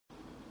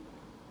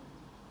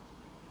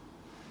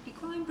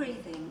Equine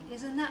breathing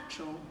is a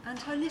natural and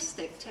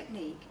holistic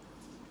technique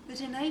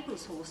that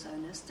enables horse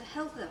owners to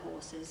help their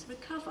horses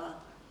recover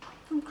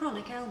from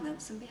chronic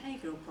ailments and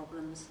behavioural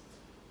problems.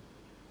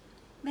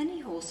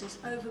 Many horses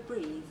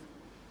overbreathe,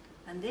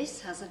 and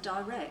this has a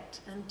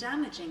direct and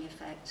damaging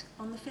effect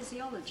on the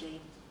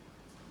physiology,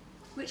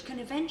 which can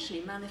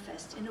eventually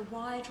manifest in a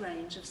wide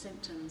range of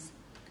symptoms,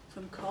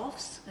 from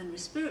coughs and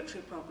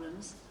respiratory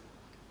problems,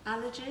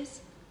 allergies,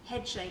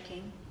 head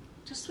shaking,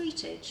 to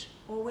sweetage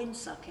or wind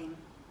sucking.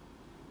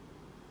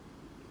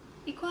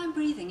 Equine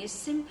breathing is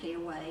simply a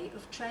way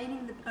of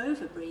training the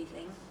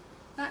overbreathing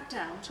back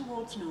down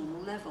towards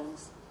normal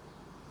levels.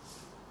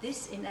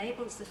 This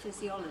enables the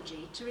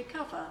physiology to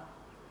recover,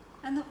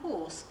 and the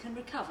horse can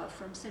recover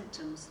from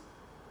symptoms.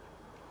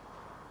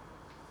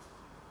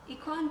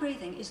 Equine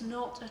breathing is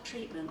not a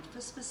treatment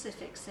for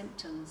specific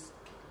symptoms.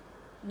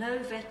 No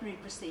veterinary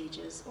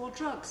procedures or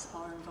drugs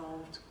are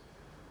involved.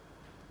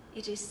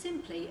 It is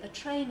simply a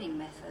training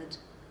method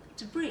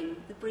to bring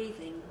the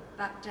breathing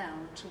back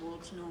down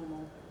towards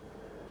normal.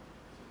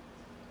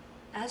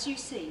 As you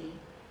see,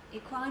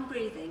 equine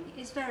breathing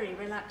is very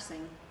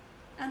relaxing,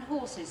 and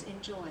horses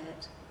enjoy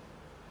it.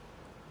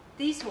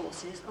 These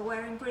horses are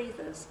wearing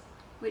breathers,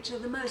 which are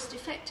the most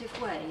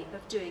effective way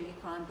of doing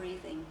equine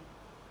breathing.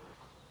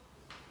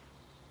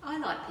 I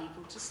like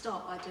people to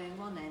start by doing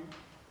 1N.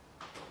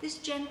 This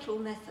gentle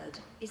method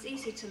is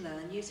easy to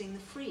learn using the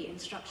free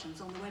instructions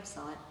on the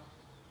website.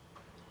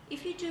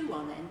 If you do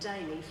 1N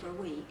daily for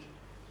a week,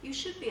 you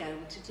should be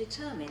able to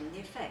determine the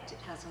effect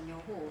it has on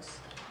your horse.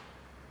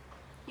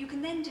 You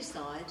can then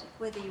decide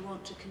whether you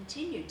want to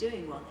continue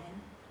doing 1N,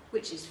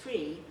 which is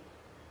free,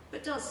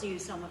 but does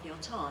use some of your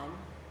time,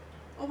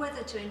 or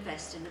whether to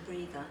invest in a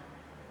breather.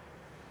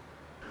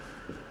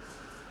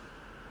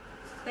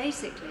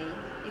 Basically,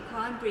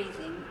 equine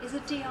breathing is a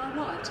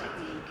DIY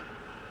technique,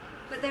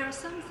 but there are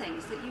some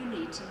things that you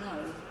need to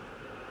know.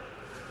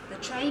 The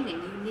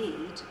training you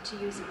need to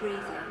use a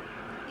breather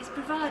is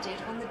provided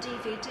on the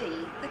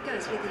DVD that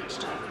goes with each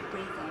type of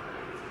breather.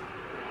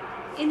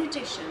 In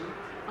addition,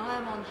 I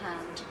am on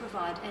hand to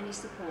provide any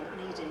support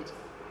needed.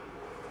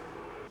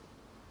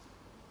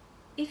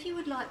 If you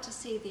would like to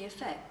see the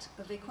effect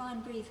of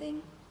equine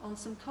breathing on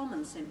some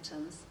common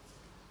symptoms,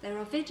 there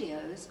are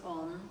videos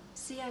on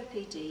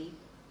COPD,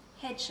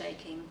 head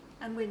shaking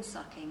and wind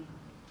sucking.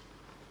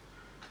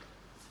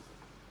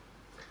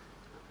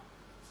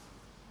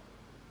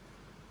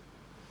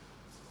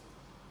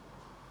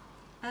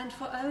 And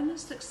for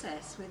owners'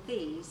 success with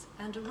these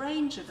and a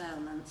range of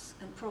ailments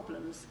and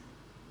problems,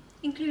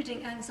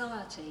 including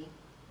anxiety,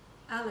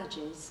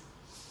 allergies,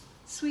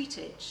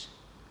 sweetage,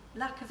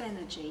 lack of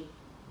energy,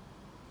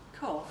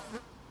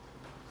 cough,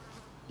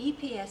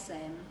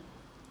 EPSM,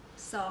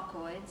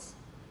 sarcoids,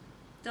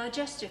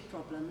 digestive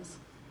problems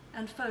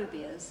and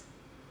phobias,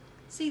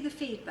 see the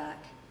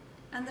feedback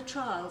and the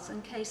trials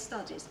and case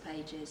studies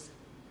pages.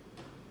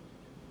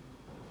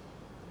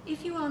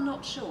 If you are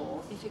not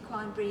sure if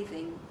equine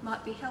breathing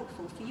might be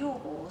helpful for your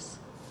horse,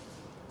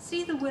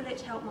 see the Will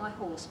It Help My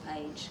Horse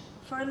page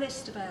for a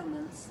list of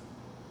ailments,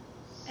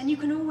 and you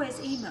can always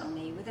email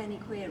me with any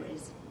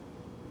queries.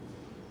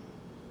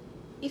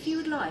 If you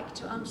would like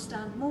to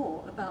understand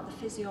more about the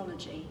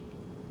physiology,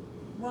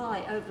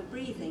 why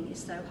overbreathing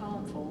is so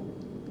harmful,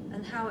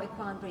 and how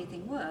equine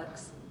breathing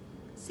works,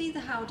 see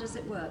the How Does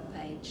It Work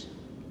page.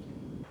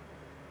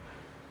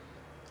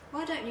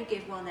 Why don't you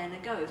give 1N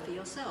a go for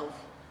yourself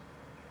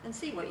and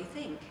see what you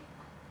think?